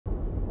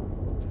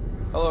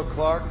Hello,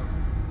 Clark.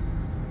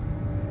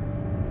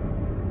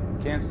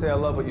 Can't say I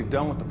love what you've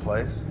done with the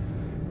place.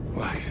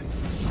 Lex.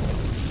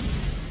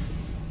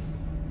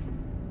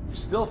 You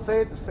still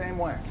say it the same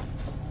way.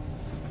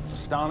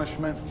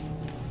 Astonishment,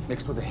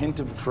 mixed with a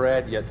hint of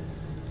dread, yet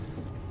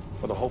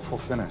with a hopeful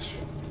finish.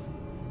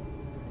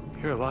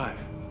 You're alive.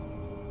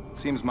 It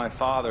seems my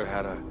father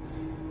had a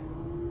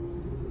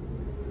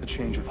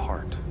change of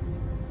heart.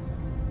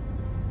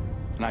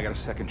 And I got a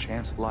second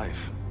chance at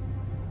life.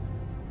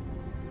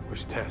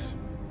 Where's Tess?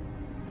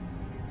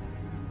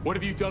 What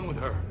have you done with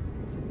her?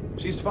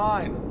 She's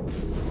fine.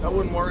 I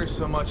wouldn't worry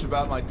so much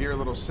about my dear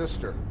little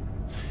sister.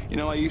 You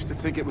know, I used to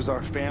think it was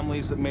our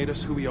families that made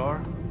us who we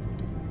are.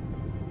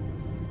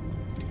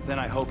 Then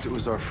I hoped it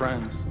was our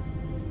friends.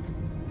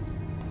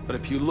 But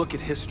if you look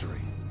at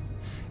history,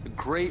 the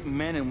great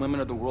men and women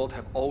of the world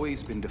have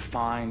always been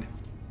defined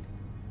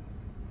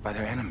by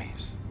their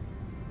enemies.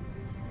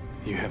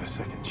 You have a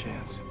second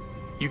chance.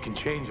 You can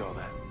change all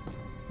that.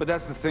 But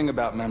that's the thing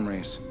about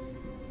memories.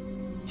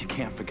 You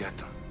can't forget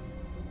them.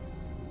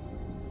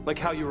 Like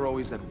how you were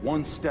always that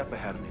one step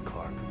ahead of me,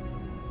 Clark.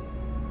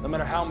 No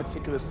matter how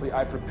meticulously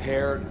I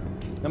prepared,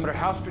 no matter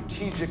how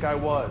strategic I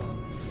was.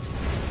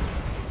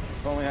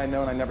 If only I'd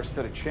known I never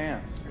stood a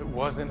chance. It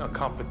wasn't a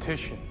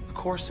competition. Of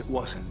course it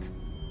wasn't.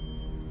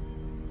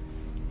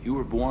 You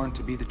were born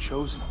to be the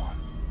chosen one.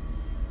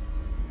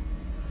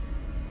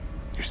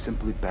 You're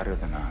simply better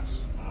than us.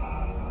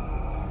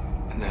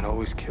 And that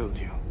always killed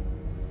you.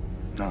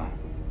 No.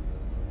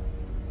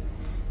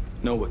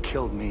 No, what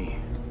killed me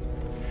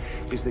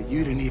is that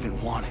you didn't even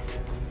want it.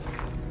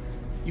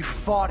 You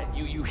fought it,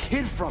 you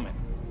hid from it.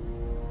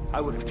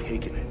 I would have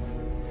taken it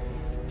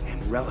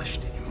and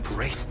relished it,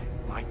 embraced it.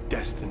 My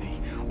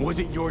destiny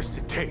wasn't yours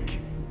to take.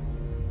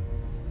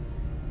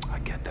 I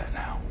get that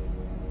now.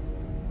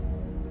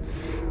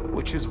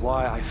 Which is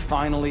why I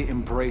finally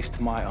embraced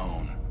my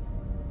own.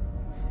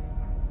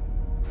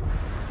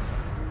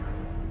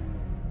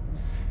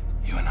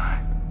 You and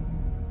I,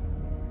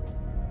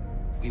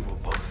 we will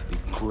both be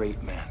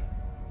great men.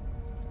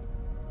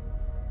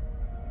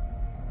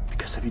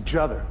 Because of each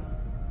other.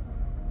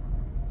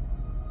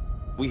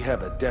 We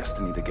have a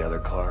destiny together,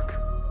 Clark.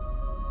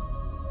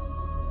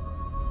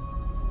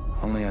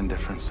 Only on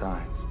different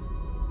sides.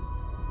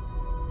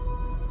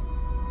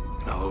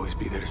 And I'll always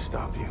be there to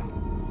stop you.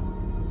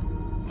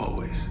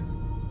 Always.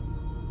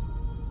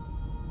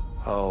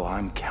 Oh,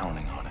 I'm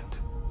counting on it.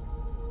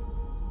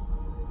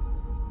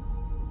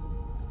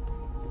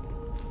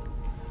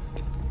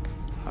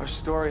 Our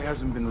story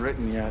hasn't been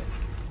written yet,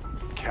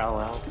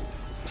 Kal-El.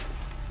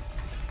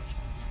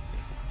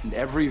 And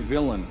every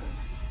villain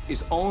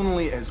is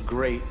only as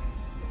great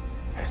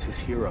as his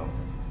hero.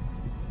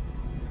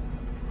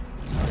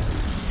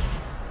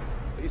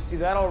 But you see,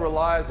 that all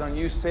relies on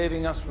you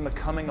saving us from the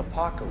coming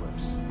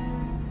apocalypse.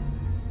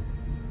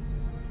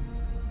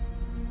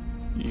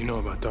 You know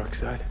about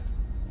Darkseid?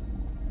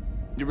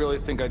 You really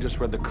think I just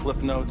read the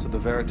cliff notes of the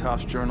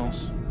Veritas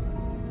journals?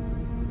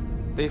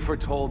 They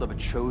foretold of a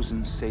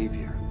chosen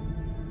savior.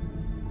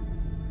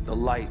 The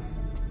light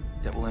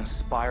that will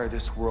inspire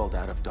this world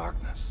out of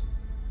darkness.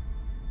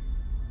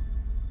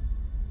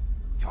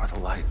 You're the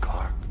light,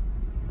 Clark.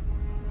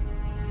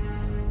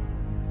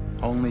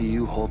 Only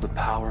you hold the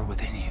power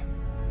within you.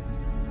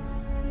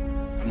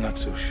 I'm not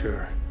so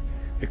sure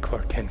that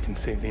Clark Kent can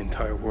save the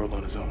entire world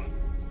on his own.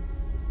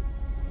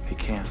 He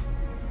can't.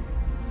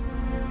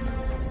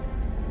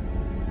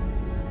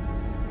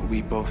 But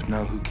we both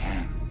know who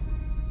can.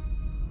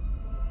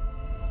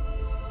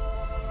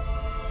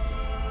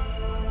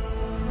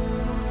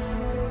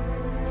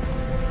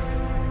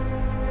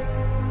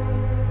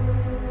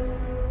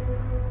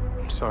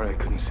 I'm sorry I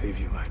couldn't save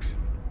you, Lex.